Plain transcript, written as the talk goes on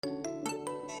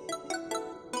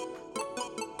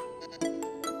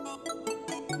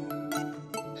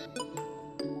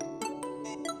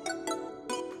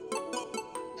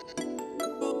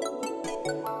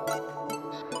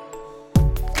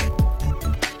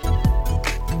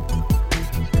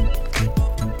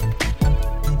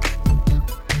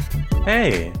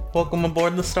Hey, welcome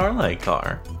aboard the Starlight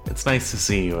Car. It's nice to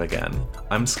see you again.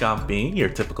 I'm Scott B, your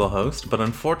typical host, but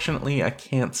unfortunately I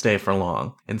can't stay for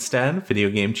long. Instead, Video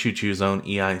Game Choo Choo's own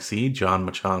EIC, John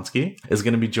Machonsky, is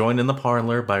going to be joined in the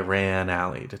parlor by Rayanne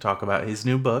Alley to talk about his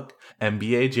new book,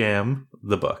 NBA Jam,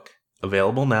 the Book,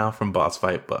 available now from Boss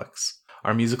Fight Books.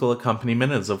 Our musical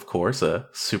accompaniment is, of course, a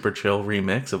super chill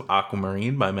remix of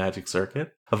Aquamarine by Magic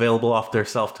Circuit, available off their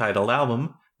self-titled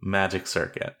album, Magic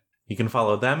Circuit. You can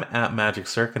follow them at Magic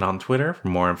Circuit on Twitter for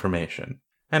more information.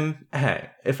 And hey,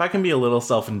 if I can be a little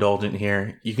self-indulgent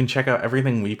here, you can check out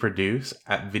everything we produce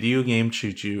at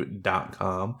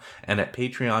videogamechoochoo.com and at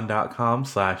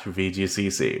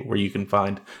patreon.com/VGCC, where you can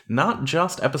find not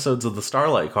just episodes of the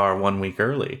Starlight Car 1 week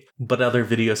early, but other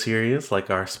video series like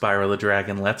our Spyro the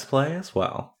Dragon Let's Play as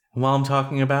well. While I'm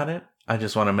talking about it, I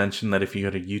just want to mention that if you go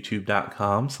to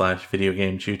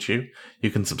youtube.com/videogamechoochoo,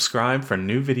 you can subscribe for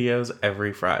new videos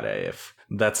every Friday if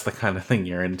that's the kind of thing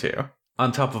you're into.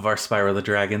 On top of our Spyro the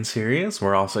Dragon series,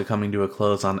 we're also coming to a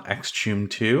close on XCHOOM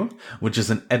 2, which is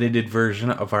an edited version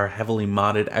of our heavily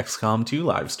modded XCOM 2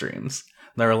 live streams.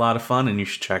 They're a lot of fun and you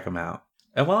should check them out.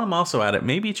 And while I'm also at it,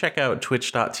 maybe check out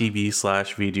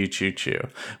twitch.tv/VGChoochoo.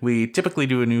 We typically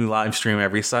do a new live stream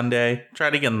every Sunday. Try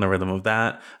to get in the rhythm of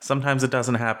that. Sometimes it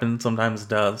doesn't happen, sometimes it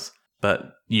does,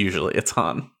 but usually it's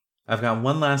on. I've got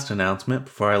one last announcement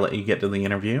before I let you get to the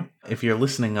interview. If you're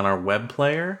listening on our web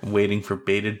player, waiting for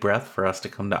bated breath for us to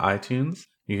come to iTunes,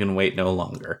 you can wait no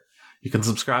longer. You can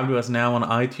subscribe to us now on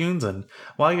iTunes, and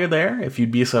while you're there, if you'd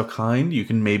be so kind, you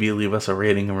can maybe leave us a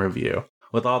rating and review.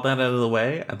 With all that out of the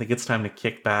way, I think it's time to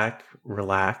kick back,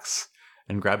 relax,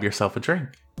 and grab yourself a drink.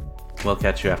 We'll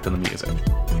catch you after the music.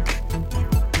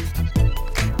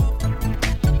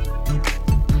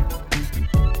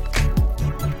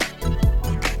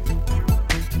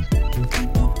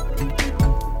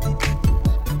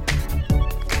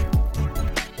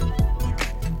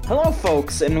 Hello,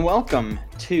 folks, and welcome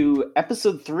to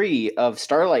episode 3 of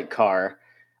Starlight Car,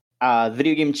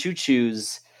 Video Game Choo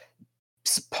Choo's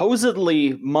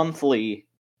supposedly monthly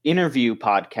interview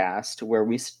podcast where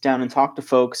we sit down and talk to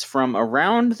folks from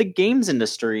around the games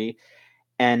industry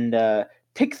and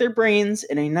pick their brains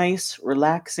in a nice,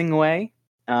 relaxing way.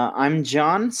 I'm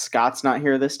John. Scott's not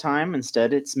here this time.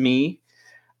 Instead, it's me.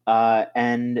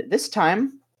 And this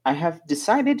time, I have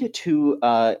decided to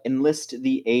enlist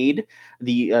the aid,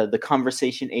 the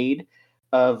conversation aid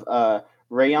of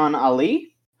Rayanne Alley,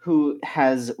 who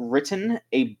has written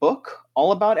a book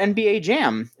all about NBA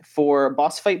Jam for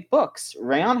Boss Fight Books.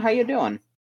 Rayanne, how you doing?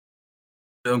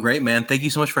 Doing great, man. Thank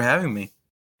you so much for having me.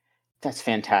 That's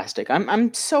fantastic.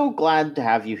 I'm so glad to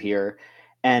have you here.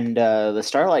 And the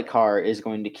Starlight Car is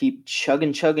going to keep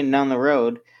chugging down the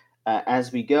road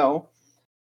as we go.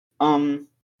 I'm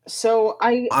down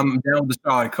with the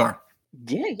Starlight Car.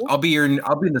 Yeah. I'll be in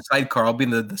the sidecar. I'll be in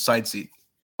the side seat.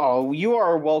 Oh, you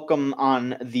are welcome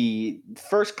on the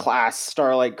first class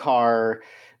Starlight Car.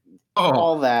 Oh.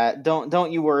 All that.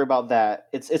 Don't you worry about that.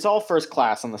 It's all first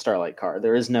class on the Starlight Car.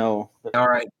 There is no. All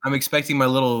right. I'm expecting my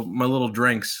little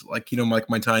drinks, like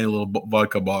my tiny little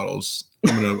vodka bottles.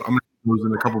 I'm gonna lose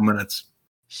in a couple minutes.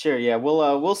 Sure. Yeah.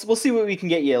 We'll see what we can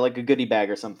get you, like a goodie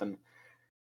bag or something.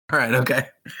 All right. Okay.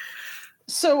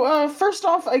 So, first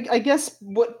off, I guess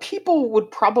what people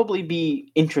would probably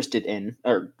be interested in,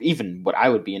 or even what I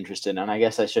would be interested in, and I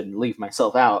guess I shouldn't leave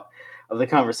myself out of the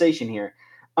conversation here,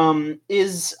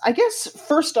 is, I guess,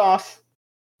 first off,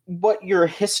 what your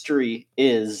history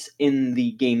is in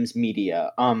the games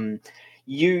media.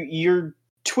 Your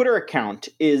Twitter account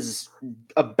is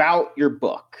about your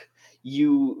book.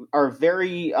 You are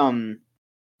very, I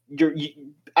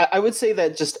would say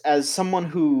that just as someone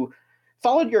who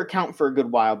followed your account for a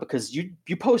good while because you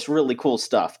post really cool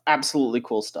stuff, absolutely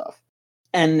cool stuff.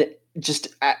 And just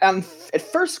at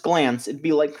first glance, it'd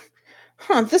be like,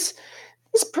 this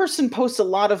person posts a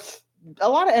lot of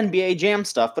NBA Jam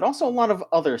stuff, but also a lot of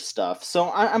other stuff.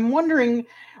 So I'm wondering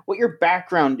what your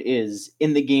background is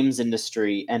in the games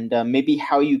industry and maybe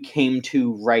how you came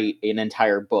to write an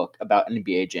entire book about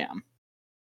NBA Jam.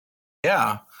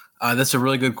 Yeah. That's a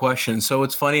really good question. So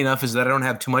what's funny enough is that I don't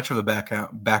have too much of a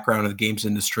background in the games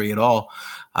industry at all.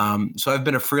 So I've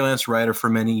been a freelance writer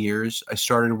for many years. I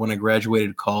started when I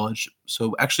graduated college.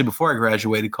 So actually before I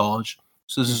graduated college,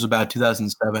 so this is about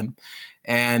 2007.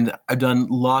 And I've done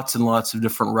lots and lots of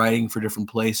different writing for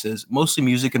different places, mostly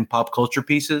music and pop culture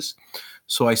pieces.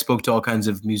 So I spoke to all kinds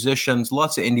of musicians,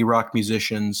 lots of indie rock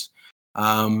musicians,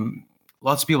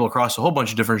 lots of people across a whole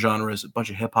bunch of different genres, a bunch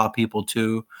of hip hop people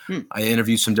too. I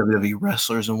interviewed some WWE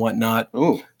wrestlers and whatnot.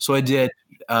 Ooh. So I did,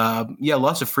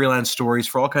 lots of freelance stories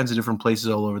for all kinds of different places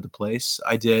all over the place.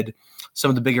 I did some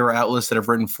of the bigger outlets that I've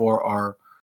written for are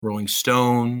Rolling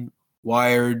Stone,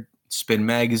 Wired, Spin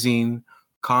Magazine,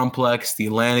 Complex, The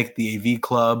Atlantic, the AV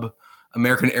Club,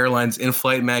 American Airlines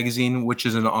In-Flight Magazine, which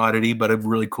is an oddity, but a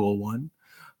really cool one.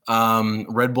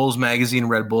 Red Bulls Magazine,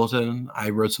 Red Bulletin, I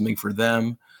wrote something for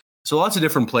them. So lots of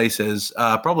different places,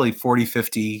 probably 40,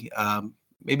 50,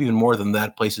 maybe even more than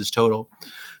that places total.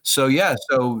 So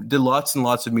did lots and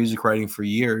lots of music writing for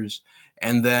years.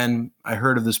 And then I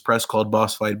heard of this press called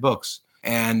Boss Fight Books.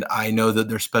 And I know that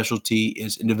their specialty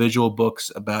is individual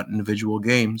books about individual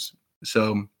games.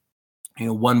 So,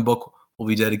 one book will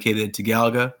be dedicated to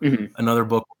Galaga. Another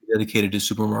book will be dedicated to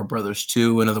Super Mario Brothers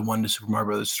 2, another one to Super Mario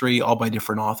Brothers 3, all by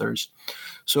different authors.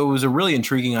 So it was a really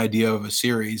intriguing idea of a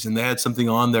series, and they had something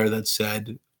on there that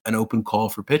said an open call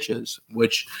for pitches,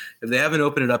 which if they haven't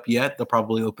opened it up yet, they'll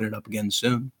probably open it up again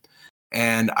soon.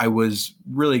 And I was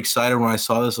really excited when I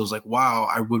saw this. I was like, wow,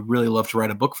 I would really love to write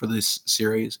a book for this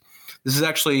series. This is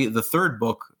actually the third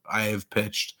book I have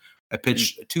pitched. I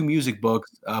pitched 2 music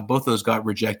books. Both those got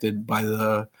rejected by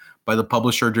the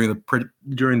publisher during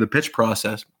the pitch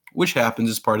process, which happens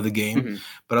as part of the game.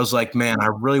 But I was like, man, I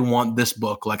really want this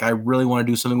book. Like, I really want to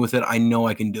do something with it. I know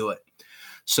I can do it.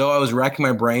 So I was racking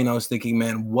my brain. I was thinking,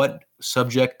 man, what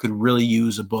subject could really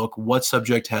use a book? What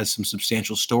subject has some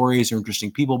substantial stories or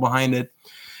interesting people behind it?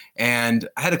 And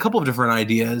I had a couple of different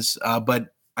ideas,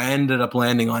 but I ended up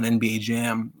landing on NBA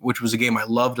Jam, which was a game I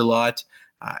loved a lot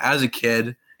as a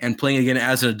kid, and playing again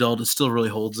as an adult, it still really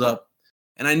holds up.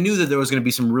 And I knew that there was going to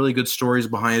be some really good stories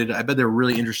behind it. I bet there were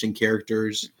really interesting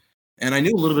characters. And I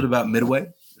knew a little bit about Midway.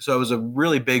 So I was a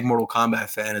really big Mortal Kombat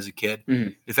fan as a kid.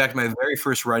 In fact, my very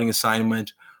first writing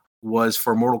assignment was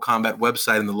for a Mortal Kombat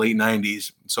website in the late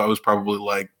 90s. So I was probably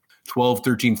like 12,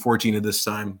 13, 14 at this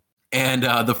time. And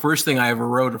the first thing I ever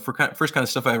wrote, first kind of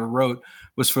stuff I ever wrote,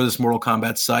 was for this Mortal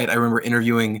Kombat site. I remember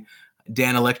interviewing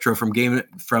Dan Electro from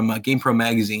GamePro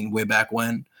magazine way back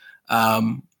when,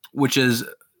 which is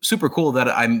super cool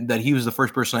that he was the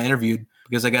first person I interviewed,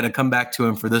 because I got to come back to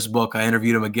him for this book. I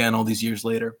interviewed him again all these years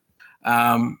later.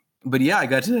 But yeah,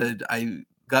 I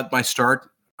got my start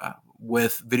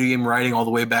with video game writing all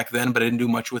the way back then, but I didn't do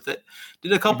much with it.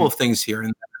 Did a couple of things here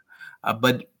and there,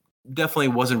 but definitely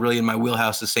wasn't really in my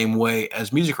wheelhouse the same way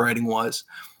as music writing was.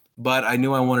 But I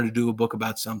knew I wanted to do a book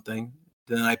about something.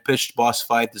 Then I pitched Boss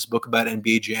Fight, this book about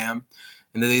NBA Jam,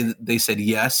 and they said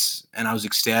yes, and I was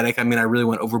ecstatic. I mean, I really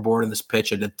went overboard in this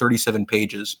pitch. I did 37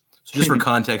 pages. So just for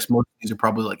context, most of these are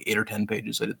probably like 8 or 10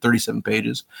 pages. I did 37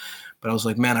 pages. But I was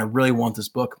like, man, I really want this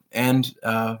book. And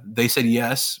they said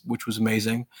yes, which was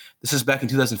amazing. This is back in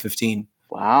 2015.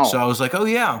 Wow. So I was like, oh,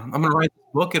 yeah, I'm going to write this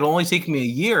book. It'll only take me a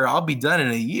year. I'll be done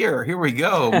in a year. Here we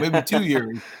go. Maybe 2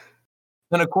 years.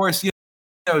 Then, of course,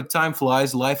 time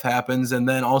flies, life happens. And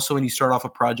then also when you start off a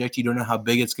project, you don't know how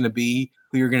big it's going to be,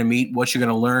 who you're going to meet, what you're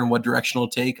going to learn, what direction it'll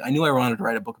take. I knew I wanted to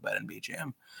write a book about NBA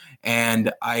Jam.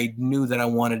 And I knew that I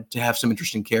wanted to have some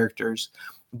interesting characters.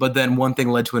 But then one thing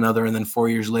led to another. And then 4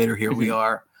 years later, here we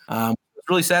are. It's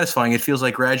really satisfying. It feels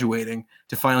like graduating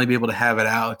to finally be able to have it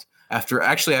out. After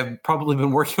actually, I've probably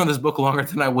been working on this book longer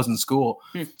than I was in school.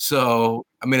 So,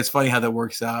 I mean, it's funny how that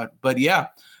works out. But yeah,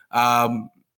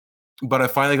 but I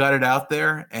finally got it out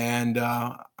there, and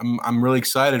I'm really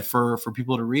excited for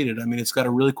people to read it. I mean, it's got a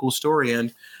really cool story,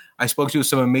 and I spoke to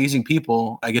some amazing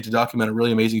people. I get to document a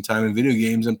really amazing time in video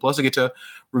games, and plus I get to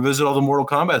revisit all the Mortal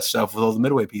Kombat stuff with all the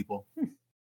Midway people.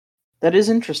 That is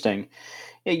interesting.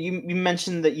 Yeah, you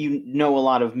mentioned that you know a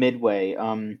lot of Midway.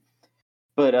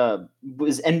 But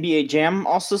was NBA Jam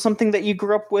also something that you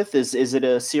grew up with? Is it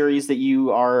a series that you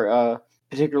are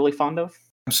particularly fond of?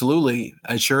 Absolutely.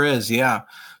 It sure is, yeah.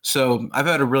 So I've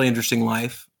had a really interesting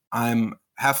life. I'm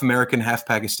half American, half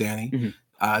Pakistani.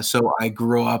 So I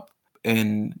grew up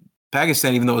in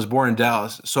Pakistan, even though I was born in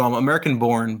Dallas. So I'm American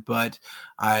born, but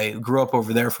I grew up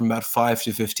over there from about 5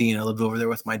 to 15. I lived over there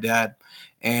with my dad.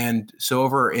 And so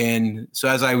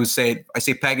as I would say, I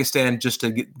say Pakistan just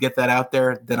to get that out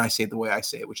there. Then I say it the way I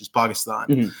say it, which is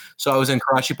Pakistan. So I was in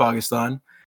Karachi, Pakistan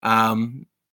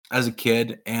as a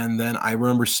kid. And then I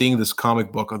remember seeing this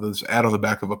comic book, or this ad on the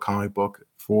back of a comic book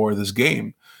for this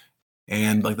game.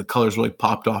 And like the colors really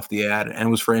popped off the ad, and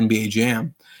it was for NBA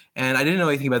Jam. And I didn't know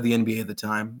anything about the NBA at the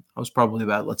time. I was probably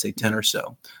about, let's say, 10 or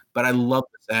so. But I loved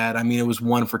this ad. I mean, it was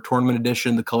one for Tournament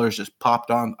Edition. The colors just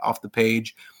popped off the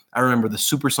page. I remember the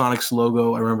Supersonics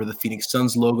logo. I remember the Phoenix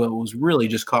Suns logo. It was really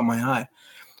just caught my eye.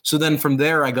 So then from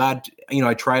there, I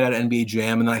tried out NBA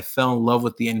Jam, and then I fell in love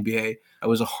with the NBA. I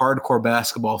was a hardcore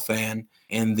basketball fan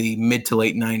in the mid to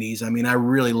late 90s. I mean, I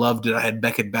really loved it. I had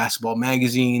Beckett basketball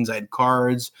magazines. I had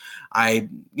cards. It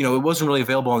wasn't really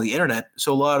available on the internet.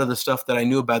 So a lot of the stuff that I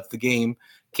knew about the game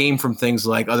came from things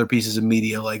like other pieces of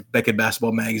media, like Beckett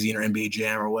basketball magazine or NBA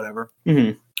Jam or whatever.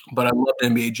 Mm-hmm. But I loved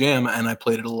NBA Jam, and I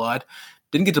played it a lot.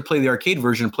 Didn't get to play the arcade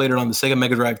version. Played it on the Sega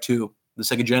Mega Drive 2, the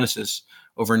Sega Genesis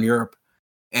over in Europe.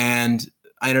 And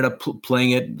I ended up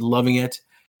playing it, loving it.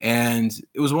 And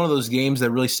it was one of those games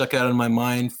that really stuck out in my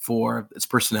mind for its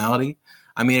personality.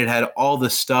 I mean, it had all the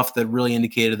stuff that really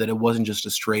indicated that it wasn't just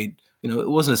a straight, it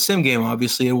wasn't a sim game,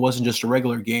 obviously. It wasn't just a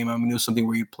regular game. I mean, it was something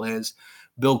where you'd play as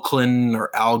Bill Clinton or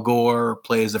Al Gore, or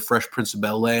play as the Fresh Prince of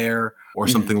Bel-Air or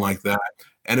something like that.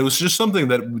 And it was just something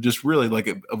that just really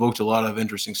it evoked a lot of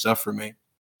interesting stuff for me.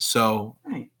 So,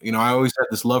 I always had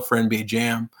this love for NBA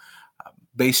Jam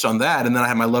based on that. And then I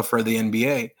had my love for the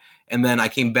NBA. And then I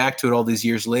came back to it all these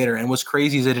years later. And what's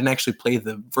crazy is I didn't actually play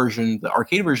the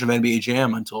arcade version of NBA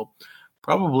Jam until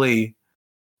probably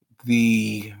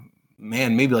maybe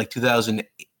like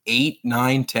 2008,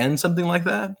 9, 10, something like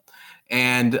that.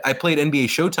 And I played NBA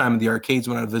Showtime in the arcades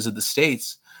when I would visit the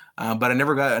States. But I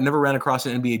never ran across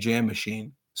an NBA Jam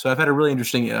machine. So I've had a really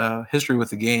interesting history with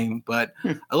the game, but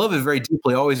I love it very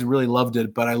deeply. I always really loved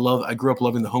it, but I grew up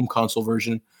loving the home console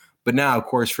version. But now, of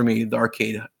course, for me, the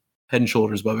arcade head and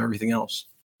shoulders above everything else.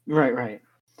 Right.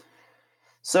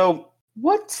 So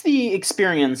what's the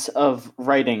experience of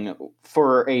writing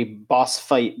for a boss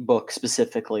fight book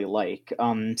specifically like?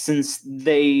 Since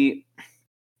they're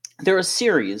a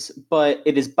series, but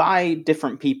it is by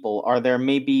different people. Are there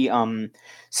maybe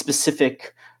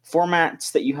specific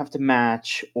formats that you have to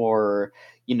match, or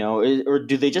or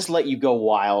do they just let you go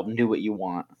wild and do what you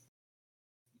want?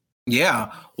 Yeah.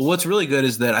 Well, what's really good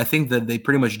is that I think that they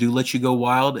pretty much do let you go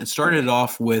wild. It started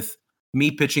off with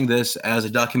me pitching this as a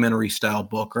documentary style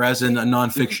book or as in a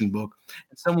nonfiction book.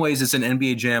 In some ways, it's an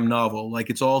NBA Jam novel.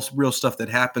 Like, it's all real stuff that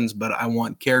happens, but I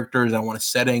want characters. I want a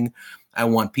setting. I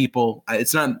want people.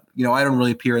 It's not, I don't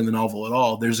really appear in the novel at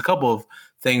all. There's a couple of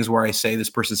things where I say this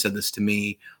person said this to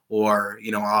me, or,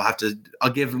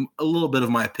 I'll give a little bit of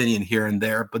my opinion here and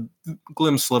there, but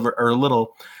slim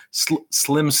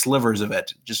slivers of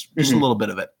it, just a little bit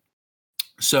of it.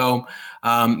 So,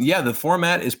 the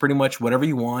format is pretty much whatever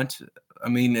you want. I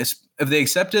mean, if they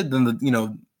accept it, then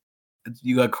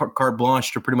you got carte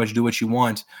blanche to pretty much do what you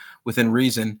want within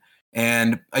reason.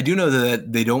 And I do know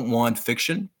that they don't want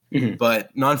fiction,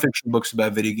 but nonfiction books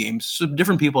about video games. So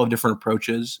different people have different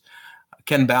approaches.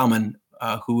 Ken Bauman,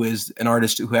 who is an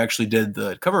artist who actually did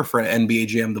the cover for NBA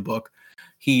Jam, the book,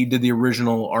 he did the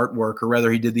original artwork, or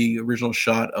rather he did the original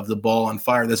shot of the ball on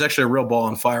fire. There's actually a real ball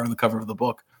on fire on the cover of the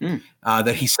book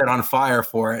that he set on fire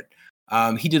for it.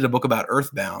 He did a book about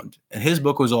Earthbound, and his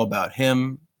book was all about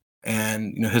him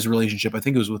and his relationship. I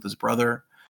think it was with his brother,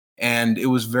 and it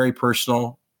was very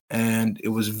personal and it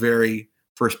was very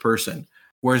first person.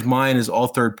 Whereas mine is all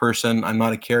third person. I'm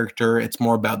not a character. It's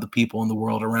more about the people in the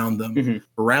world around them,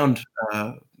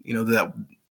 that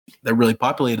really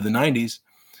populated the 90s.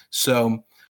 So,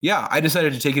 I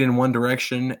decided to take it in one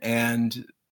direction, and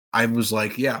I was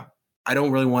like, I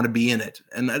don't really want to be in it.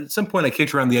 And at some point I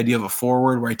kicked around the idea of a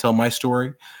forward where I tell my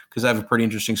story, because I have a pretty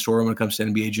interesting story when it comes to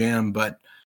NBA Jam. But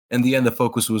in the end, the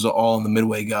focus was all on the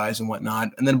Midway guys and whatnot.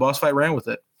 And then Boss Fight ran with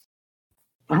it.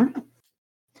 All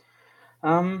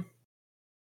right.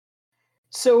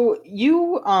 So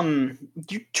you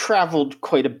traveled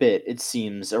quite a bit, it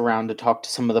seems, around to talk to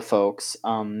some of the folks.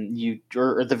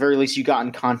 Or at the very least, you got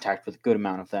in contact with a good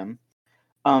amount of them.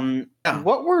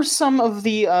 What were some of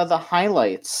the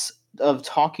highlights of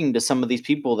talking to some of these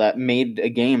people that made a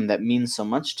game that means so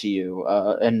much to you?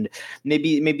 And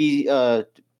maybe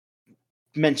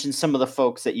mention some of the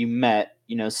folks that you met.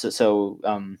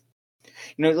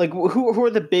 Who are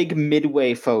the big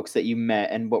Midway folks that you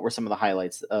met, and what were some of the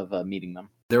highlights of meeting them?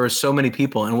 There were so many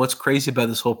people, and what's crazy about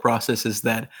this whole process is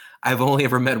that I've only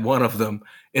ever met one of them.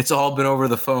 It's all been over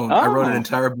the phone. I wrote an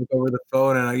entire book over the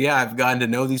phone, and I've gotten to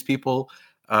know these people.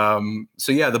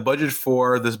 The budget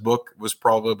for this book was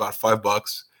probably about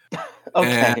 $5.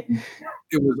 Okay. And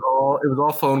it was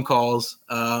all phone calls.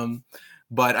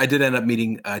 But I did end up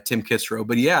meeting Tim Kitzrow.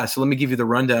 But so let me give you the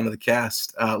rundown of the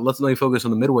cast. Let me focus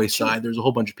on the Midway side. There's a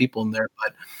whole bunch of people in there.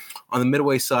 But on the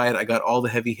Midway side, I got all the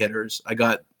heavy hitters. I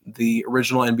got the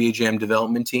original NBA Jam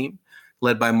development team,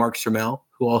 led by Mark Sermel,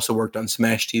 who also worked on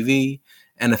Smash TV,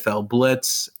 NFL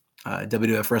Blitz,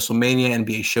 WWF WrestleMania,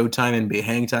 NBA Showtime, NBA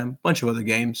Hangtime, a bunch of other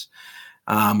games.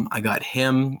 I got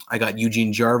him. I got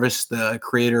Eugene Jarvis, the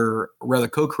co-creator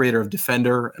of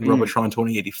Defender and Robotron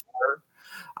 2084.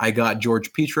 I got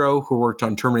George Petro, who worked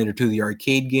on Terminator 2, the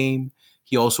arcade game.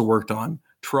 He also worked on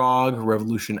Trog,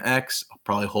 Revolution X,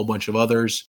 probably a whole bunch of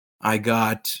others. I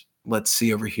got, let's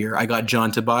see over here, I got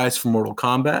John Tobias from Mortal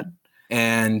Kombat.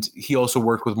 And he also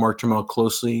worked with Mark Turmel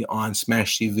closely on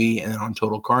Smash TV and on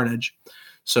Total Carnage.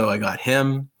 So I got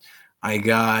him. I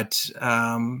got,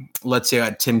 let's say I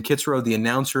got Tim Kitzrow, the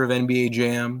announcer of NBA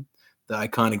Jam, the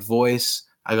iconic voice.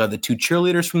 I got the 2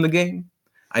 cheerleaders from the game.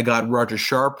 I got Roger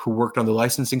Sharp, who worked on the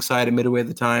licensing side at Midway at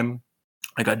the time.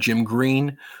 I got Jim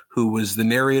Green, who was the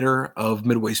narrator of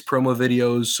Midway's promo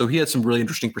videos. So he had some really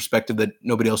interesting perspective that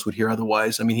nobody else would hear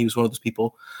otherwise. I mean, he was one of those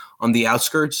people on the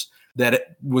outskirts that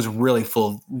it was really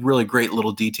full of really great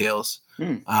little details.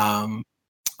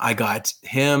 I got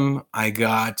him. I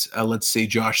got, let's say,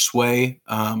 Josh Sway,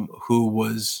 who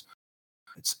was,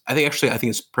 I think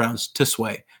it's pronounced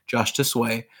Tisway, Josh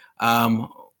Tisway,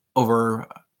 over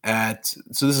at,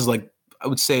 so this is like, I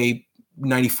would say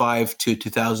 95 to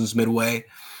 2000s Midway,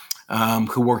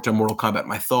 who worked on Mortal Kombat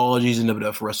Mythologies and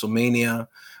WWF WrestleMania.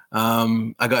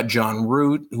 I got John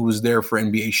Root, who was there for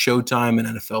NBA Showtime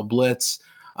and NFL Blitz.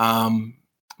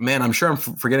 Man, I'm sure I'm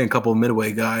forgetting a couple of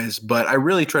Midway guys, but I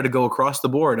really try to go across the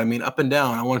board. I mean, up and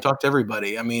down. I want to talk to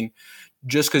everybody. I mean,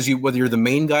 just because whether you're the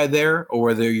main guy there or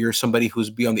whether you're somebody who's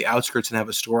be on the outskirts and have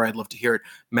a story, I'd love to hear it.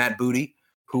 Matt Booty,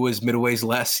 who was Midway's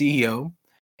last CEO,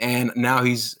 and now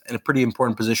he's in a pretty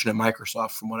important position at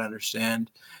Microsoft, from what I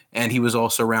understand. And he was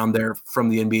also around there from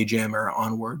the NBA Jam era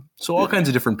onward. So all kinds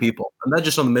of different people. And not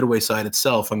just on the Midway side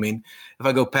itself. I mean, if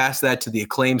I go past that to the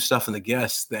Acclaim stuff and the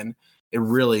guests, then it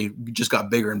really just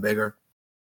got bigger and bigger.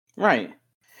 Right.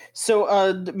 So,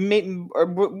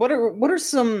 what are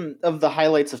some of the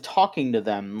highlights of talking to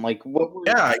them? Like, what were,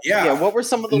 what were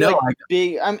some of the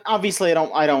big? Obviously,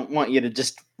 I don't want you to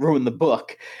just ruin the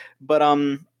book, but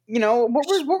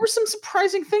what were some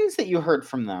surprising things that you heard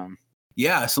from them?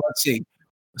 Yeah, so let's see.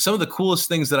 Some of the coolest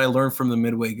things that I learned from the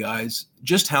Midway guys,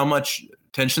 just how much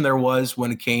tension there was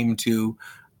when it came to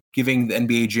giving the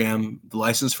NBA Jam the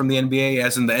license from the NBA,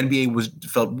 as in the NBA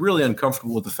felt really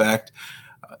uncomfortable with the fact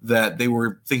that they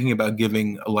were thinking about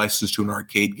giving a license to an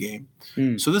arcade game.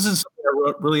 So this is something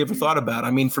I really ever thought about.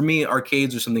 I mean, for me,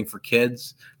 arcades are something for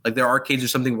kids. Like their arcades are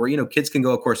something where, kids can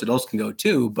go, of course, adults can go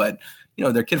too, but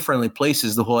they're kid-friendly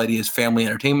places. The whole idea is family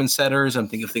entertainment centers. I'm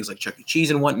thinking of things like Chuck E.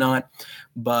 Cheese and whatnot.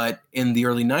 But in the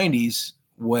early 90s,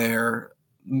 where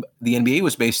the NBA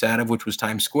was based out of, which was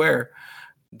Times Square,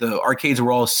 the arcades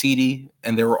were all seedy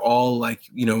and they were all like,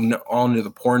 all near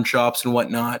the porn shops and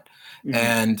whatnot. Mm-hmm.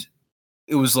 And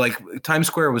it was like Times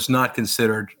Square was not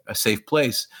considered a safe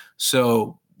place.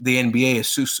 So the NBA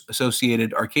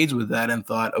associated arcades with that and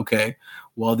thought, okay,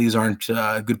 well, these aren't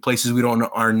good places. We don't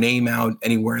want our name out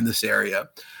anywhere in this area.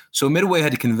 So Midway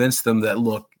had to convince them that,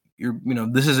 look,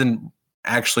 this isn't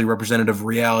actually representative of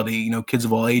reality. Kids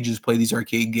of all ages play these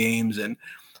arcade games and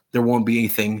there won't be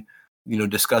anything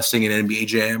discussing an NBA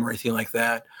Jam or anything like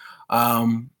that.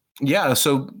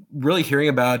 So really hearing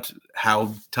about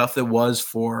how tough it was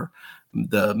for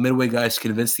the Midway guys to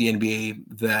convince the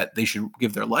NBA that they should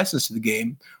give their license to the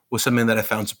game was something that I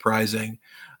found surprising.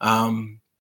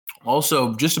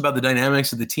 Also, just about the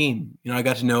dynamics of the team. I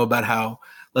got to know about how,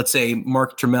 let's say,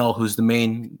 Mark Turmel, who's the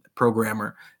main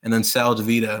programmer, and then Sal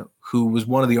DeVita, who was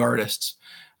one of the artists,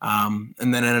 and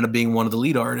then ended up being one of the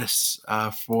lead artists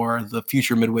for the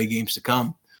future Midway games to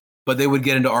come. But they would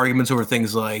get into arguments over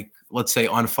things like, let's say,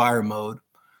 on fire mode.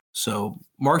 So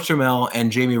Mark Turmel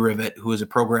and Jamie Rivet, who is a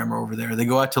programmer over there, they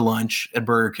go out to lunch at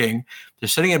Burger King. They're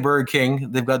sitting at Burger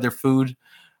King. They've got their food.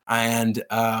 And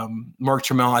Mark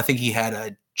Turmel, I think he had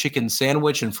a chicken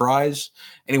sandwich and fries.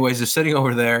 Anyways, they're sitting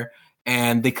over there,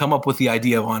 and they come up with the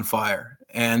idea of on fire.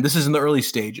 And this is in the early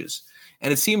stages.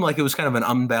 And it seemed like it was kind of an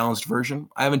unbalanced version.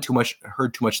 I haven't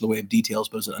heard too much in the way of details,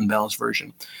 but it's an unbalanced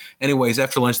version. Anyways,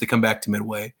 after lunch, they come back to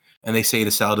Midway, and they say to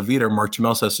Sal DeVita, or Mark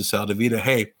Turmel says to Sal DeVita,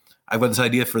 hey, I've got this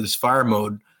idea for this fire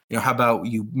mode. How about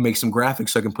you make some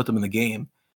graphics so I can put them in the game?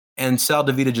 And Sal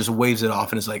DeVita just waves it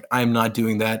off and is like, I'm not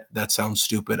doing that. That sounds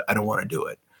stupid. I don't want to do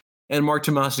it. And Mark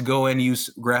Turmel has to go and use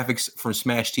graphics from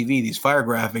Smash TV, these fire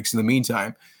graphics in the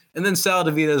meantime. And then Sal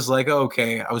DeVita is like, oh,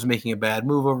 okay, I was making a bad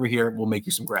move over here. We'll make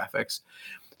you some graphics.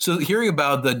 So hearing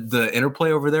about the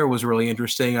interplay over there was really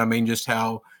interesting. I mean, just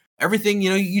how everything,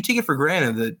 you take it for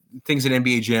granted that things in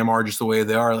NBA Jam are just the way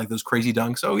they are, like those crazy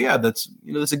dunks. Oh yeah, that's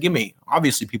a gimme.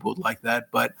 Obviously people would like that,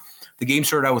 but the game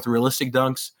started out with realistic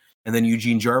dunks, and then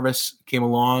Eugene Jarvis came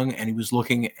along and he was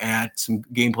looking at some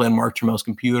gameplay on Mark Turmel's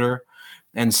computer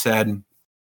and said,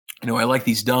 I like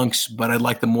these dunks, but I'd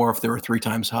like them more if they were 3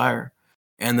 times higher.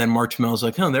 And then Mark Turmel's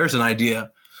like, there's an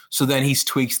idea. So then he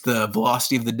tweaks the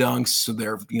velocity of the dunks so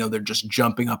they're just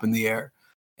jumping up in the air.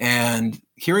 And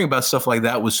hearing about stuff like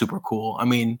that was super cool. I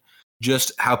mean,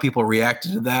 just how people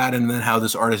reacted to that, and then how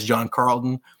this artist, John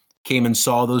Carlton, came and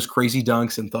saw those crazy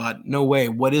dunks and thought, no way,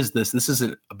 what is this? This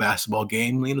isn't a basketball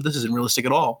game. This isn't realistic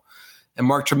at all. And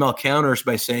Mark Trammell counters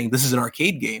by saying, this is an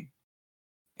arcade game.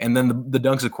 And then the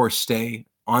dunks, of course, stay.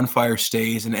 On Fire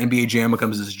stays, and NBA Jam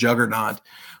becomes this juggernaut.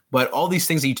 But all these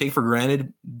things that you take for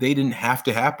granted, they didn't have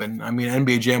to happen. I mean,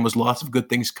 NBA Jam was lots of good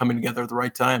things coming together at the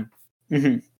right time.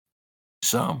 Mm-hmm.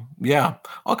 So, yeah,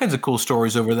 all kinds of cool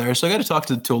stories over there. So I got to talk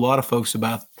to a lot of folks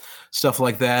about stuff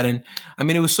like that. And I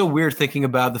mean, it was so weird thinking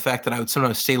about the fact that I would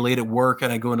sometimes stay late at work,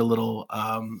 and I go into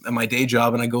at my day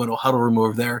job, and I go into a huddle room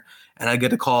over there, and I get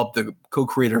to call up the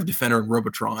co-creator of Defender and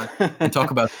Robotron and talk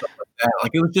about stuff like that.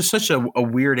 Like, it was just such a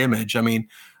weird image. I mean,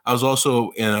 I was also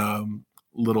in a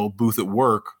little booth at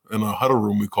work, in a huddle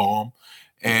room, we call them,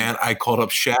 and I called up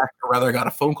Shaq, or rather I got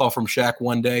a phone call from Shaq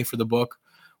one day for the book,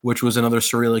 which was another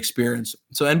surreal experience.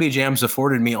 So NBA Jam's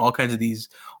afforded me all kinds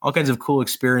of cool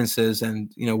experiences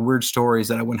and, weird stories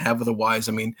that I wouldn't have otherwise.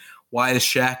 I mean, why is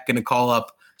Shaq going to call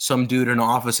up some dude in an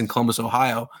office in Columbus,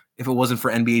 Ohio, if it wasn't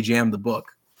for NBA Jam, the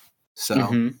book? So,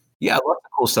 yeah, lots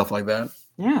of cool stuff like that.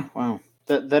 Yeah, wow.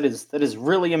 That is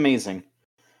really amazing.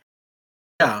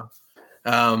 Yeah.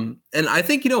 And I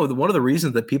think, one of the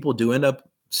reasons that people do end up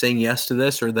saying yes to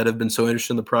this, or that have been so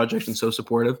interested in the project and so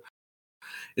supportive,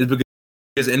 is because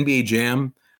NBA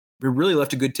Jam, it really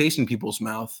left a good taste in people's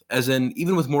mouth, as in,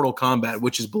 even with Mortal Kombat,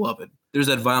 which is beloved, there's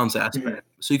that violence aspect.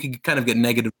 Mm-hmm. So you could kind of get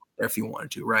negative there if you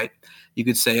wanted to, right? You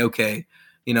could say, okay,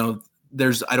 I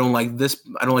don't like this,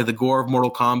 I don't like the gore of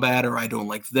Mortal Kombat, or I don't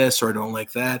like this, or I don't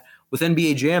like that. With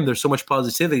NBA Jam, there's so much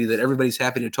positivity that everybody's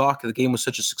happy to talk. The game was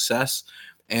such a success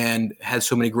and had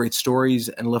so many great stories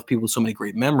and left people with so many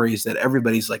great memories that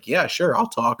everybody's like, yeah, sure, I'll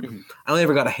talk. Mm-hmm. I only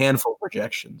ever got a handful of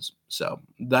rejections. So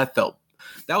that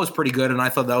was pretty good. And I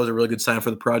thought that was a really good sign for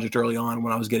the project early on,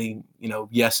 when I was getting,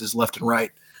 yeses left and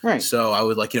right. Right. So I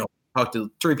would talk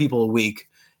to 3 people a week.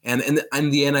 And in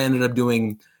the end, I ended up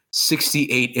doing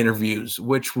 68 interviews,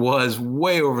 which was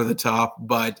way over the top.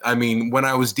 But I mean, when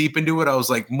I was deep into it, I was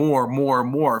like, more,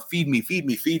 feed me.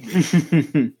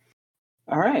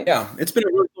 All right. Yeah, it's been a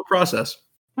really cool process.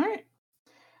 All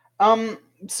right.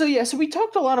 So we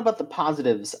talked a lot about the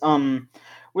positives.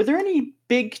 Were there any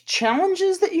big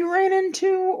challenges that you ran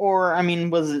into, or, I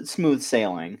mean, was it smooth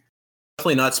sailing?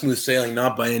 Definitely not smooth sailing,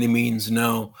 not by any means,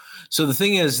 no. So the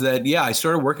thing is that, I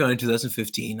started working on it in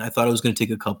 2015. I thought it was going to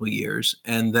take a couple of years,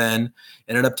 and then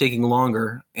ended up taking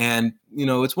longer. And,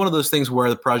 it's one of those things where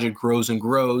the project grows and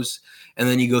grows, and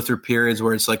then you go through periods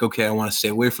where it's like, okay, I want to stay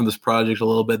away from this project a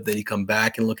little bit. Then you come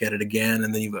back and look at it again,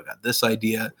 and then you've got this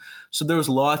idea. So there was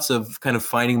lots of kind of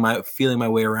feeling my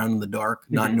way around in the dark,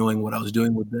 not knowing what I was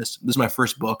doing with this. This is my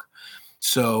first book.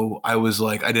 So I was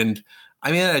like, I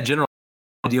had a general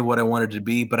idea of what I wanted to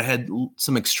be, but I had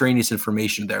some extraneous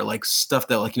information there, like stuff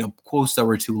that quotes that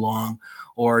were too long,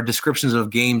 or descriptions of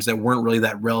games that weren't really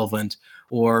that relevant,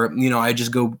 or, I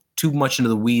just go too much into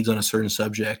the weeds on a certain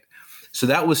subject. So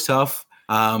that was tough.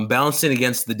 Balancing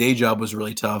against the day job was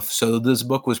really tough. So this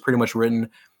book was pretty much written,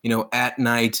 at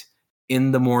night,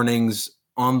 in the mornings,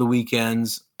 on the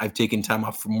weekends. I've taken time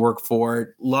off from work for it.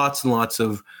 Lots and lots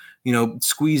of,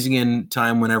 squeezing in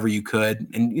time whenever you could.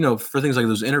 And, for things like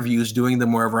those interviews, doing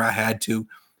them wherever I had to,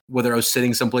 whether I was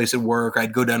sitting someplace at work,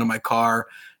 I'd go down to my car.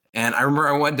 And I remember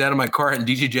I went down to my car and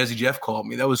DJ Jazzy Jeff called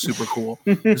me. That was super cool.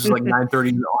 This was like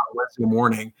 9:30 on a Wednesday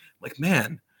morning. Like,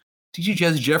 man, DJ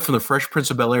Jazzy Jeff from the Fresh Prince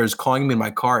of Bel-Air is calling me in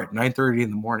my car at 9:30 in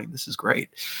the morning. This is great.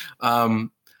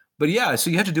 But yeah, so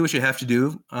you have to do what you have to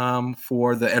do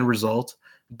for the end result.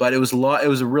 But it was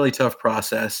a really tough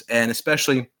process. And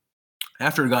especially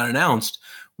after it got announced,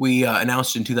 we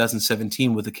announced in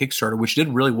 2017 with the Kickstarter, which did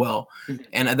really well. Mm-hmm.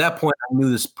 And at that point, I knew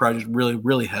this project really,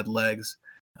 really had legs.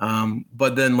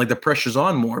 But then the pressure's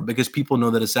on more because people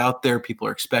know that it's out there. People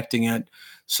are expecting it.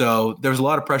 So there's a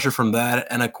lot of pressure from that.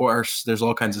 And of course, there's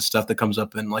all kinds of stuff that comes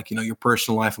up in your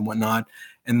personal life and whatnot.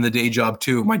 And the day job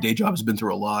too. My day job has been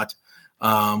through a lot.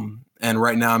 And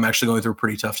right now I'm actually going through a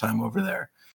pretty tough time over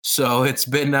there. So it's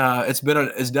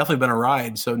definitely been a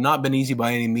ride. So not been easy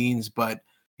by any means, but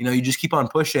you just keep on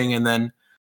pushing, and then,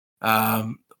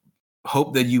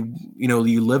 hope that you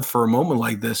live for a moment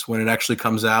like this when it actually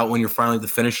comes out, when you're finally at the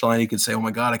finish line, you can say, oh my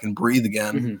God, I can breathe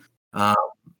again. Mm-hmm.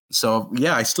 So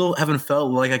yeah, I still haven't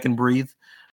felt like I can breathe.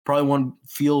 Probably won't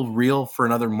feel real for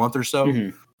another month or so.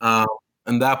 Mm-hmm.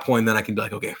 And that point, then I can be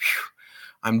like, okay, whew,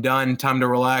 I'm done. Time to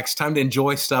relax. Time to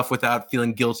enjoy stuff without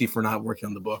feeling guilty for not working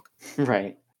on the book.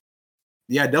 Right.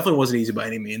 Yeah, it definitely wasn't easy by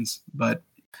any means, but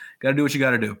got to do what you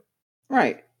got to do.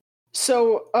 Right.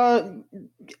 So,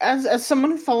 as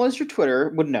someone who follows your Twitter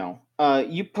would know,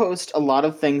 you post a lot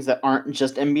of things that aren't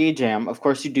just NBA Jam. Of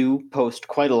course, you do post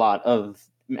quite a lot of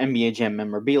NBA Jam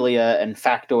memorabilia and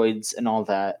factoids and all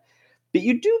that. But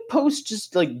you do post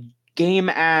just like game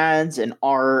ads and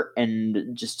art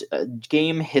and just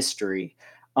game history.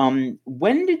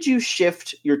 When did you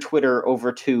shift your Twitter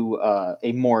over to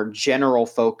a more general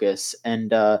focus?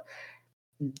 And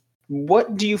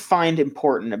what do you find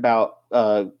important about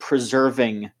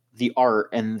preserving the art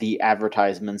and the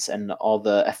advertisements and all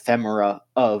the ephemera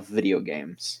of video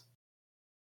games?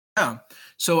 Yeah.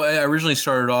 So I originally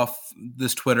started off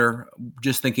this Twitter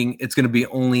just thinking it's going to be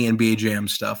only NBA Jam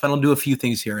stuff. And I'll do a few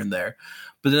things here and there.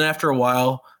 But then after a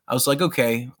while, I was like,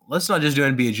 okay, let's not just do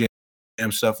NBA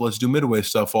Jam stuff. Let's do Midway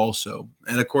stuff also.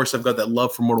 And of course, I've got that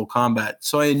love for Mortal Kombat.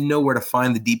 So I know where to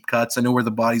find the deep cuts. I know where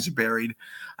the bodies are buried.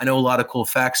 I know a lot of cool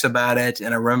facts about it.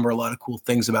 And I remember a lot of cool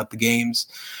things about the games.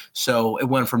 So it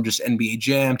went from just NBA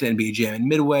Jam to NBA Jam and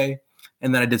Midway.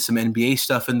 And then I did some NBA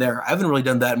stuff in there. I haven't really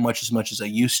done that much as I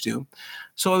used to.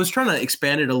 So I was trying to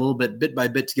expand it a little bit by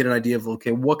bit, to get an idea of,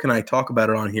 okay, what can I talk about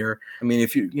it on here? I mean,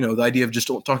 if you the idea of just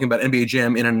talking about NBA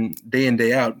Jam in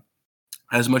day out,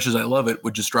 as much as I love it,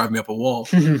 would just drive me up a wall.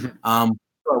 I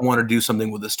want to do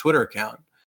something with this Twitter account.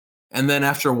 And then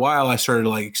after a while, I started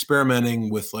like experimenting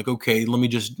with like, okay, let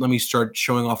me start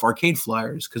showing off arcade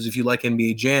flyers. Because if you like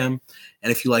NBA Jam and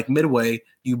if you like Midway,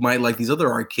 you might like these other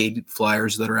arcade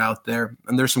flyers that are out there.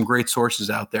 And there's some great sources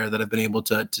out there that I've been able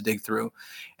to dig through.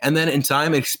 And then in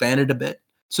time, it expanded a bit.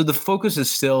 So the focus is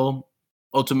still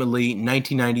ultimately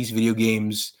 1990s video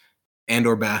games and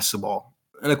or basketball.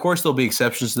 And of course, there'll be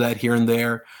exceptions to that here and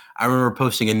there. I remember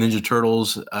posting a Ninja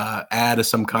Turtles ad of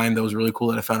some kind that was really cool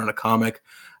that I found in a comic.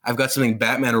 I've got something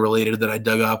Batman related that I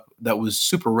dug up that was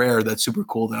super rare, that's super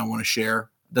cool, that I want to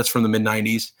share. That's from the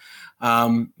mid-90s.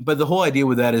 But the whole idea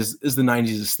with that is the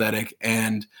 90s aesthetic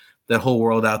and that whole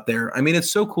world out there. I mean, it's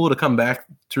so cool to come back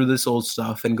through this old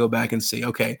stuff and go back and see,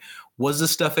 okay, was this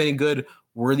stuff any good?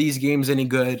 Were these games any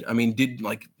good? I mean, do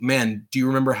you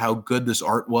remember how good this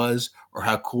art was or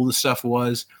how cool this stuff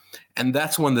was? And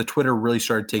that's when the Twitter really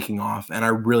started taking off, and I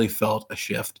really felt a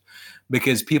shift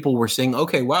because people were saying,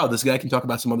 okay, wow, this guy can talk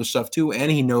about some other stuff too,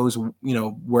 and he knows,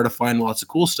 where to find lots of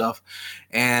cool stuff.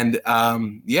 And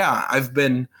I've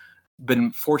been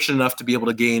fortunate enough to be able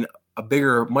to gain a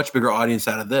much bigger audience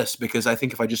out of this, because I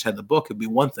think if I just had the book, it'd be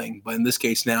one thing. But in this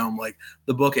case now, I'm like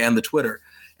the book and the Twitter.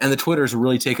 And the Twitter's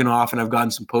really taken off, and I've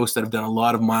gotten some posts that have done a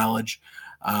lot of mileage,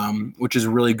 which is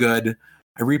really good.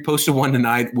 I reposted one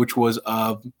tonight, which was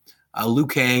of Liu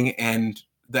Kang and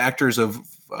the actors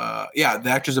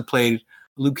that played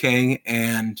Liu Kang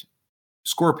and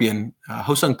Scorpion,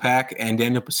 Ho-Sung Pak and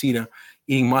Daniel Pasita,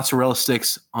 eating mozzarella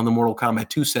sticks on the Mortal Kombat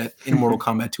 2 set in Mortal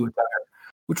Kombat 2 attire,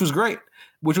 which was great,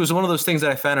 which was one of those things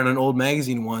that I found in an old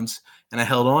magazine once, and I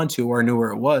held on to where I knew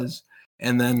where it was.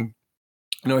 And then,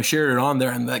 I shared it on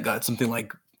there, and that got something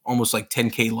like almost like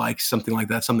 10K likes, something like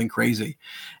that, something crazy.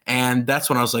 And that's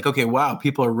when I was like, okay, wow,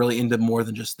 people are really into more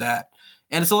than just that.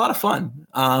 And it's a lot of fun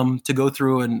to go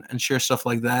through and share stuff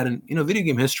like that. And, video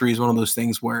game history is one of those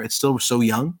things where it's still so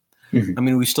young. Mm-hmm. I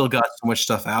mean, we still got so much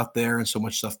stuff out there and so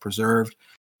much stuff preserved.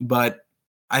 But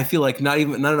I feel like not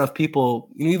enough people,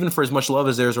 even for as much love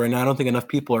as there is right now, I don't think enough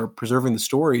people are preserving the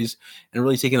stories and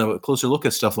really taking a closer look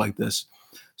at stuff like this.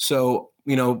 So,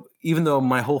 even though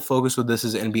my whole focus with this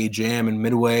is NBA Jam and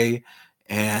Midway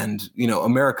and,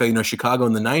 America, Chicago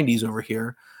in the 90s over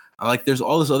here, there's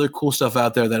all this other cool stuff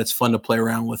out there that it's fun to play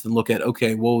around with and look at,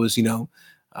 okay, what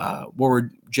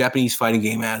were Japanese fighting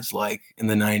game ads like in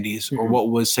the 90s? Mm-hmm. Or what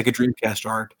was Sega Dreamcast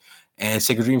art and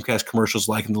Sega Dreamcast commercials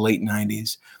like in the late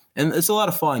 90s? And it's a lot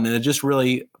of fun, and it just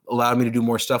really allowed me to do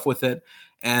more stuff with it.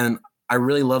 And I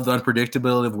really love the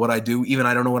unpredictability of what I do. Even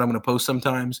I don't know what I'm going to post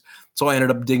sometimes. So I ended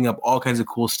up digging up all kinds of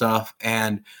cool stuff,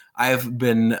 and I've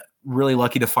been really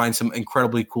lucky to find some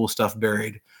incredibly cool stuff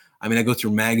buried. I mean, I go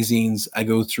through magazines, I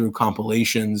go through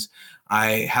compilations,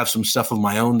 I have some stuff of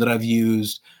my own that I've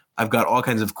used. I've got all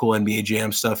kinds of cool NBA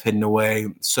Jam stuff hidden away.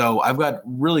 So I've got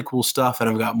really cool stuff, and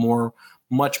I've got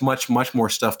much more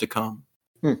stuff to come.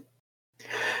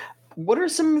 What are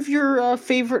some of your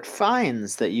favorite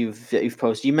finds that you've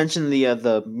posted? You mentioned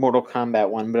the Mortal Kombat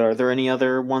one, but are there any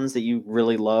other ones that you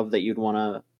really love that you'd want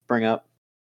to bring up?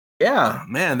 Yeah,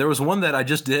 man, there was one that I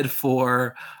just did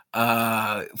for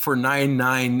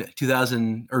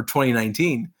 9/9/2000 or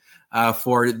 2019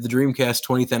 for the Dreamcast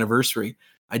 20th anniversary.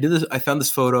 I did this. I found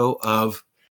this photo of,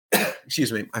 I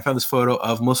found this photo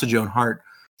of Melissa Joan Hart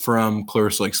from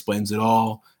Clarissa Explains It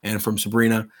All and from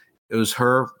Sabrina. It was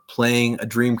her playing a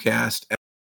Dreamcast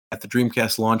at the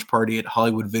Dreamcast launch party at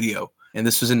Hollywood Video. And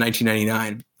this was in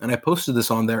 1999. And I posted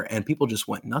this on there, and people just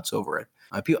went nuts over it.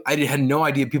 I had no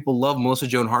idea people love Melissa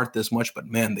Joan Hart this much, but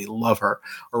man, they love her.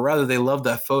 Or rather, they love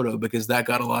that photo because that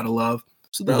got a lot of love.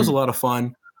 So that was a lot of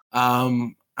fun.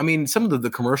 I mean, some of the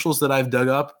commercials that I've dug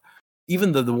up,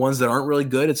 even the ones that aren't really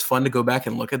good, it's fun to go back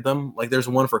and look at them. Like there's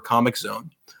one for Comic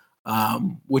Zone,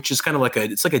 which is kind of like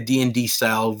it's like a D&D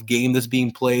style game that's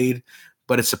being played,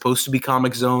 but it's supposed to be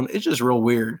Comic Zone. It's just real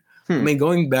weird. I mean,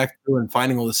 going back through and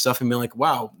finding all this stuff and being like,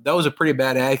 wow, that was a pretty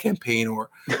bad ad campaign. Or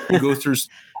you go through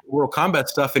Mortal Kombat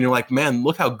stuff and you're like, man,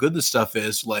 look how good this stuff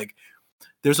is. Like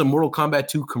there's a Mortal Kombat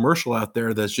 2 commercial out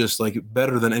there that's just like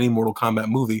better than any Mortal Kombat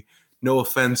movie. No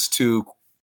offense to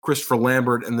Christopher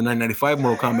Lambert and the 1995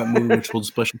 Mortal Kombat movie, which holds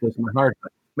a special place in my heart.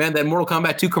 But man, that Mortal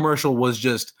Kombat 2 commercial was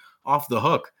just off the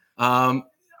hook. I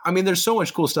mean, there's so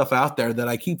much cool stuff out there that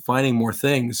I keep finding more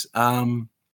things.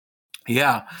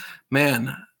 Yeah,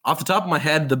 man. Off the top of my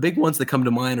head, the big ones that come to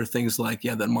mind are things like,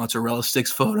 that mozzarella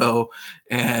sticks photo.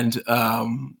 And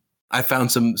I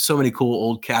found so many cool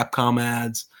old Capcom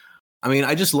ads. I mean,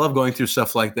 I just love going through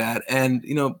stuff like that. And,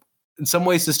 in some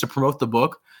ways it's to promote the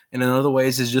book. And in other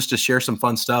ways is just to share some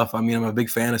fun stuff. I mean, I'm a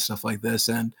big fan of stuff like this.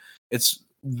 And it's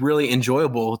really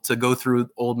enjoyable to go through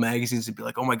old magazines and be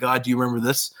like, oh my God, do you remember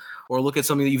this? Or look at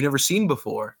something that you've never seen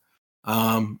before.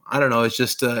 I don't know. It's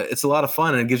just, it's a lot of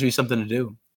fun and it gives me something to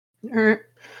do. All right.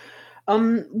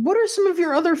 What are some of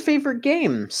your other favorite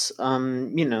games?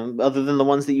 Other than the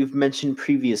ones that you've mentioned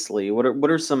previously, what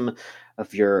are some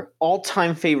of your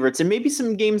all-time favorites and maybe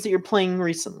some games that you're playing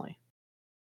recently?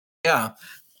 Yeah,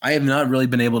 I have not really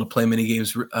been able to play many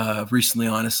games recently,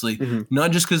 honestly.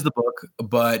 Not just because of the book,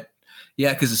 but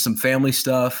because of some family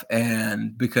stuff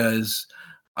and because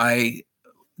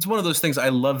it's one of those things. I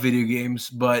love video games,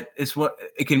 but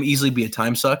it can easily be a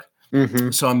time suck.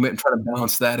 So I'm trying to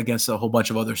balance that against a whole bunch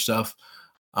of other stuff.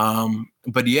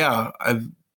 But I've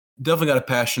definitely got a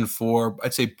passion for,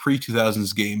 I'd say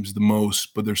pre-2000s games the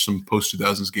most, but there's some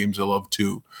post-2000s games I love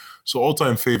too. So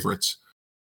all-time favorites.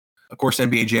 Of course,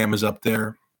 NBA Jam is up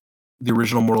there. The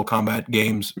original Mortal Kombat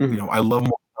games. I love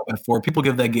Mortal Kombat 4. People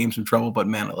give that game some trouble, but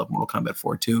man, I love Mortal Kombat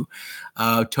 4 too.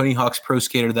 Tony Hawk's Pro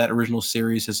Skater, that original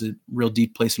series, has a real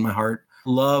deep place in my heart.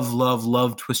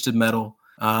 Love Twisted Metal.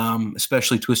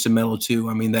 Especially Twisted Metal 2.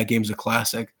 I mean, that game's a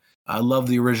classic. I love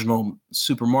the original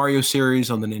Super Mario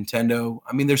series on the Nintendo.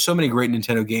 I mean, there's so many great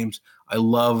Nintendo games. I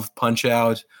love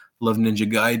Punch-Out, love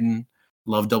Ninja Gaiden,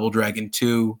 love Double Dragon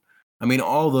 2. I mean,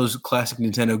 all those classic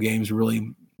Nintendo games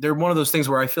really, they're one of those things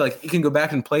where I feel like you can go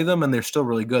back and play them and they're still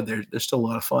really good. They're still a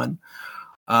lot of fun.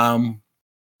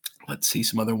 Let's see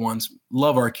some other ones.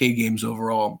 Love arcade games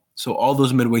overall. So all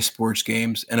those Midway sports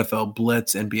games, NFL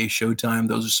Blitz, NBA Showtime,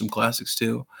 those are some classics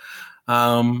too.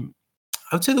 I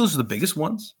would say those are the biggest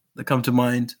ones that come to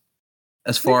mind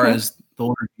as far as the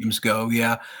older games go.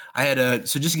 Yeah, I had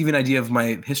so just to give you an idea of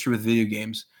my history with video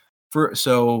games.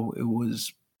 So it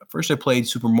was first I played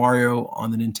Super Mario on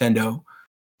the Nintendo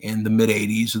in the mid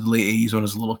 80s or the late 80s when I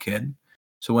was a little kid.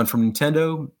 So I went from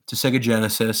Nintendo to Sega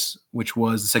Genesis, which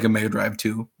was the Sega Mega Drive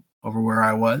 2 over where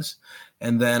I was.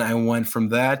 And then I went from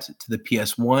that to the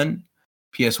PS1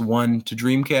 to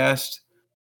Dreamcast.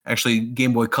 Actually,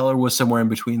 Game Boy Color was somewhere in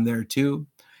between there too.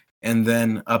 And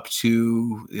then up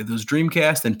to those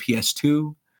Dreamcast, then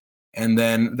PS2. And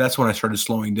then that's when I started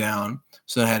slowing down.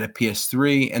 So I had a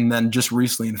PS3. And then just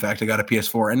recently, in fact, I got a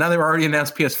PS4. And now they've already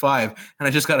announced PS5. And I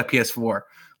just got a PS4,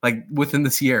 like within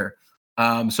this year.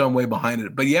 So I'm way behind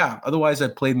it. But otherwise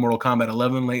I've played Mortal Kombat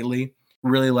 11 lately.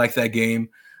 Really like that game.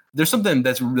 There's something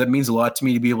that means a lot to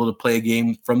me to be able to play a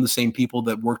game from the same people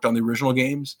that worked on the original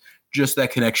games. Just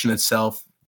that connection itself,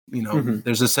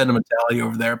 there's a sentimentality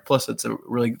over there. Plus, it's a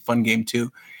really fun game too.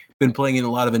 Been playing in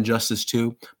a lot of Injustice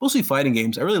too, mostly fighting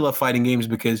games. I really love fighting games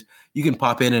because you can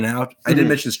pop in and out. I did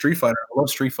mention Street Fighter. I love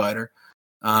Street Fighter.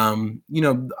 I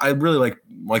really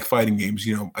like fighting games.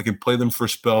 I can play them for a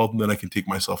spell, and then I can take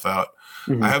myself out.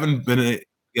 I haven't been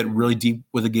get really deep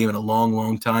with a game in a long,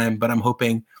 long time, but I'm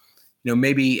hoping.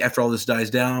 Maybe after all this dies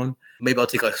down, maybe I'll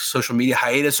take like a social media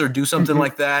hiatus or do something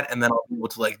like that. And then I'll be able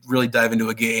to really dive into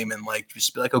a game and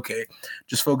just be like, okay,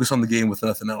 just focus on the game with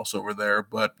nothing else over there.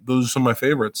 But those are some of my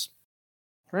favorites.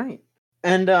 Right.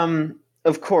 And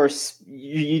of course,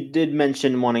 you did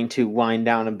mention wanting to wind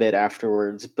down a bit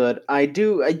afterwards, but I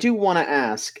do want to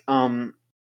ask,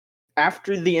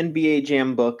 after the NBA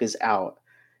Jam book is out,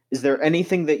 is there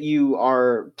anything that you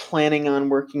are planning on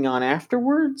working on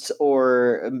afterwards,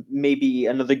 or maybe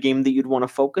another game that you'd want to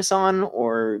focus on,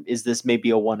 or is this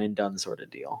maybe a one and done sort of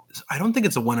deal? I don't think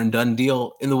it's a one and done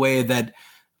deal in the way that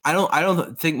I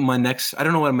don't think I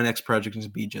don't know what my next project is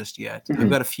to be just yet. I've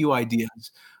got a few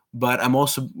ideas, but I'm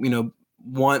also,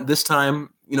 want this time,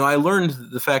 I learned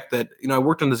the fact that, I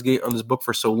worked on this book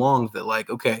for so long that like,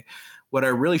 okay, what I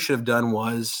really should have done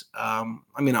was,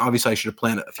 obviously I should have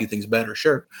planned a few things better,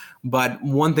 sure. But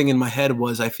one thing in my head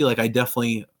was I feel like I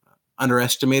definitely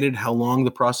underestimated how long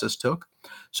the process took.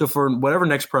 So for whatever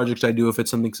next project I do, if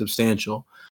it's something substantial,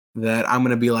 that I'm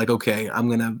going to be like, okay, I'm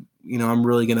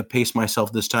really going to pace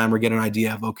myself this time or get an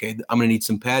idea of, okay, I'm going to need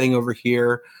some padding over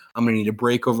here. I'm going to need a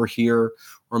break over here,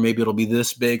 or maybe it'll be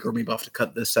this big, or maybe I'll have to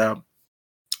cut this out.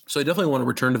 So I definitely want to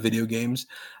return to video games.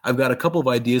 I've got a couple of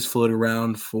ideas floated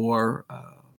around for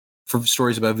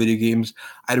stories about video games.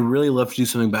 I'd really love to do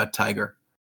something about Tiger.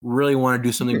 Really want to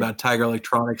do something about Tiger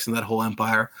Electronics and that whole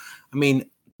empire. I mean,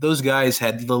 those guys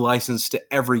had the license to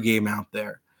every game out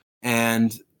there.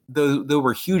 And they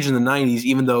were huge in the 90s,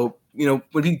 even though,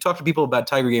 when you talk to people about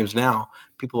Tiger games now,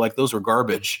 people are like, those were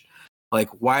garbage. Like,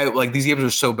 why? Like, these games are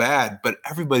so bad, but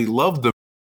everybody loved them.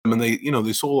 And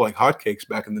they sold like hotcakes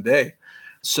back in the day.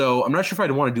 So I'm not sure if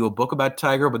I'd want to do a book about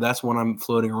Tiger, but that's one I'm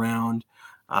floating around.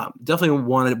 Definitely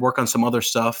want to work on some other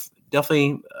stuff.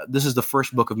 Definitely, this is the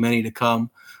first book of many to come.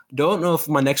 Don't know if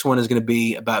my next one is going to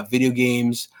be about video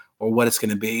games or what it's going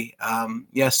to be.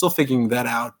 Still figuring that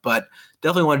out, but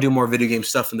definitely want to do more video game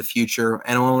stuff in the future,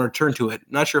 and I want to return to it.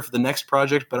 Not sure for the next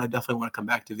project, but I definitely want to come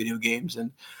back to video games.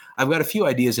 And I've got a few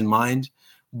ideas in mind,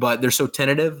 but they're so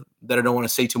tentative that I don't want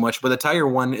to say too much. But the Tiger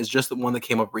one is just the one that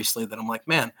came up recently that I'm like,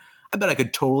 man, I bet I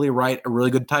could totally write a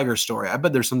really good Tiger story. I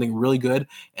bet there's something really good,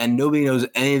 and nobody knows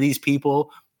any of these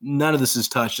people. None of this is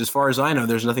touched. As far as I know,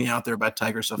 there's nothing out there about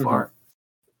Tiger so far.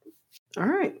 All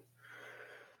right.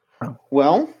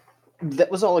 Well, that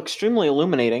was all extremely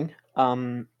illuminating.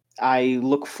 I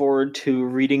look forward to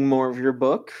reading more of your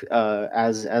book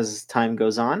as time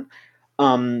goes on.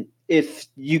 If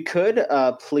you could,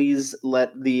 please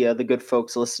let the good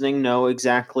folks listening know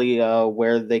exactly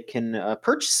where they can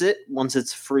purchase it once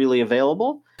it's freely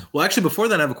available. Well, actually, before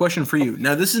that, I have a question for you.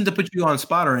 Now, this isn't to put you on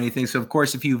spot or anything. So, of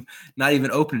course, if you've not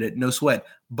even opened it, no sweat.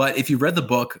 But if you've read the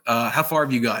book, how far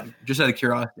have you gotten? Just out of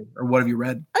curiosity, or what have you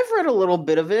read? I've read a little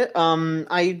bit of it.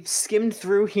 I skimmed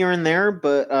through here and there,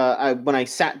 but when I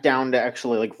sat down to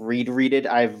actually like read it,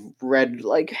 I've read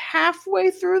like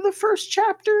halfway through the first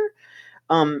chapter.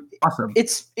 Awesome.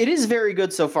 It is very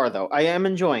good so far, though. I am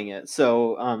enjoying it.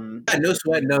 So, no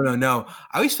sweat. No.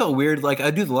 I always felt weird. Like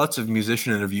I do lots of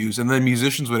musician interviews, and then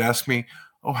musicians would ask me,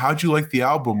 "Oh, how'd you like the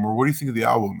album?" or "What do you think of the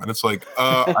album?" And it's like,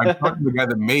 I'm talking to the guy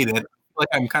that made it. Like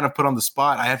I'm kind of put on the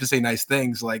spot. I have to say nice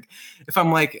things. Like if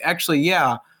I'm like, actually,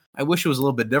 yeah, I wish it was a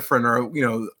little bit different, or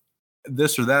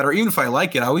this or that, or even if I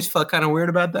like it, I always felt kind of weird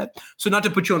about that. So not to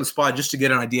put you on the spot, just to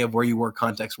get an idea of where you were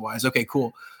context wise. Okay,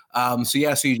 cool. So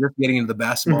you're just getting into the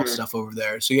basketball stuff over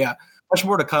there. So yeah, much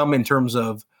more to come in terms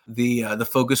of the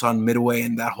focus on Midway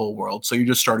and that whole world. So you're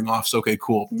just starting off. So okay,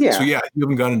 cool. Yeah. So yeah, you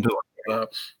haven't gotten into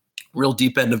real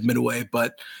deep end of Midway,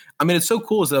 but I mean, it's so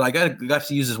cool is that I got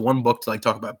to use this one book to like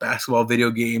talk about basketball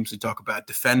video games, to talk about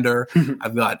Defender.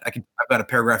 I've got a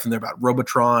paragraph in there about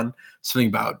Robotron, something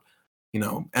about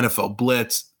NFL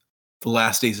Blitz, the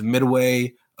last days of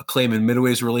Midway, Acclaim and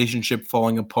Midway's relationship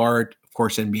falling apart. Of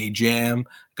course, NBA Jam,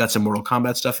 got some Mortal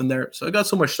Kombat stuff in there. So I got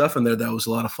so much stuff in there that was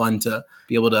a lot of fun to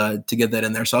be able to get that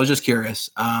in there. So I was just curious.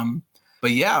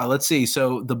 But yeah, let's see.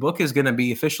 So the book is going to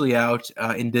be officially out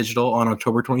in digital on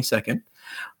October 22nd.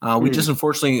 We just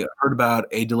unfortunately heard about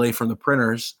a delay from the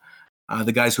printers,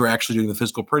 the guys who are actually doing the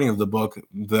physical printing of the book,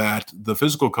 that the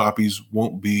physical copies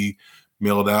won't be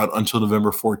mailed out until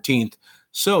November 14th.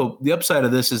 So the upside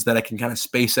of this is that I can kind of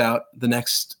space out the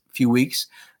next few weeks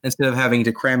instead of having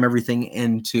to cram everything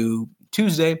into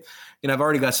Tuesday. I've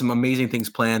already got some amazing things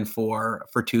planned for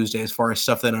Tuesday as far as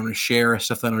stuff that I'm going to share,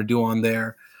 stuff that I'm going to do on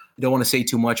there. I don't want to say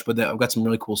too much, but I've got some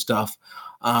really cool stuff.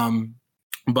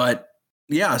 But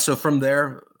yeah, so from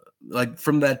there, like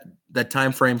from that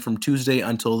time frame from Tuesday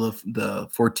until the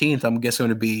 14th, I'm guessing going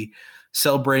to be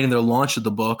celebrating the launch of the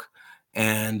book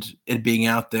and it being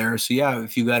out there. So yeah,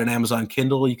 if you got an Amazon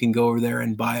Kindle, you can go over there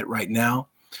and buy it right now.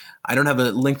 I don't have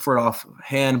a link for it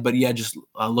offhand, but yeah, just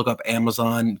look up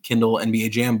Amazon Kindle NBA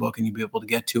Jam book and you'll be able to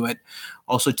get to it.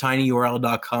 Also,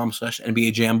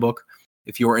 tinyurl.com/NBA Jam book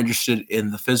if you are interested in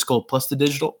the physical plus the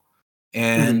digital.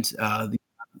 And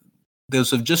those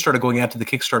have just started going out to the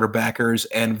Kickstarter backers,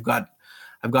 and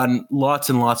I've gotten lots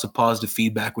and lots of positive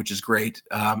feedback, which is great.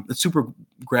 It's super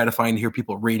gratifying to hear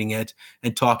people reading it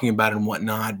and talking about it and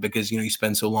whatnot, because you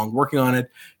spend so long working on it.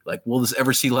 Like, will this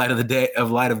ever see light of day?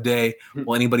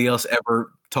 Will anybody else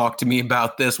ever talk to me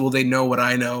about this? Will they know what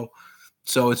I know?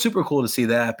 So it's super cool to see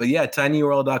that. But yeah,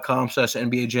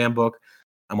 tinyurl.com/NBA Jam book.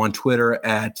 I'm on Twitter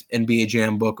at NBA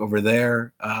Jam Book over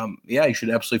there. Yeah, you should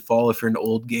absolutely follow if you're into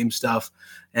old game stuff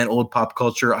and old pop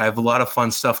culture. I have a lot of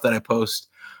fun stuff that I post,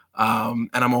 and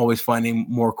I'm always finding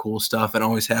more cool stuff and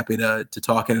always happy to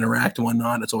talk and interact and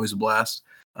whatnot. It's always a blast.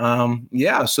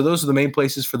 Yeah, so those are the main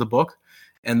places for the book,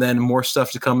 and then more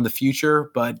stuff to come in the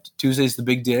future. But Tuesday's the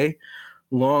big day.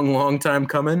 Long time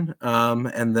coming.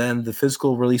 And then the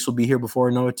physical release will be here before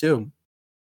I know it too.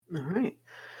 All right.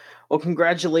 Well,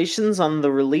 congratulations on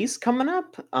the release coming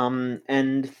up.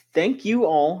 And thank you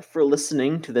all for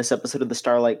listening to this episode of the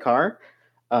Starlight Car.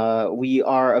 We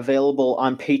are available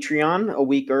on Patreon a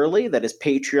week early. That is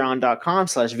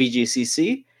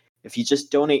patreon.com/VGCC. If you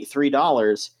just donate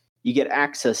 $3, you get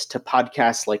access to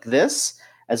podcasts like this,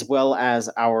 as well as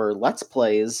our Let's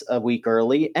Plays a week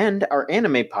early and our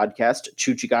anime podcast,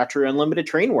 Chuchigatru Unlimited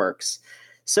Train Works.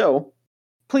 So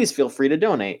please feel free to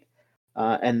donate.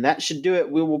 And that should do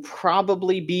it. We will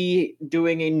probably be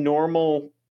doing a normal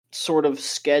sort of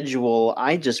schedule.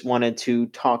 I just wanted to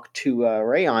talk to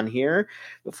Rayon here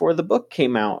before the book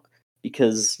came out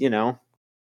because, you know,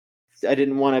 I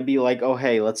didn't want to be like, oh,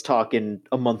 hey, let's talk in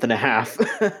a month and a half.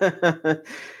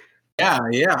 Yeah.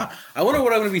 I wonder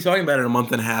what I'm going to be talking about in a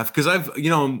month and a half because I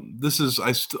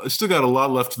still got a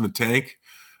lot left in the tank.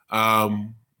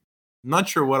 Not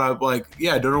sure what I like.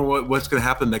 Yeah, I don't know what's going to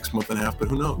happen next month and a half, but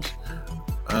who knows?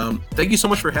 Thank you so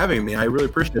much for having me. I really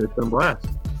appreciate it. It's been a blast.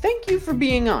 Thank you for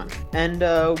being on. And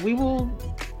we will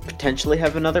potentially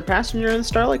have another passenger in the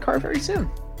Starlight Car very soon.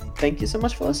 Thank you so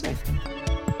much for listening.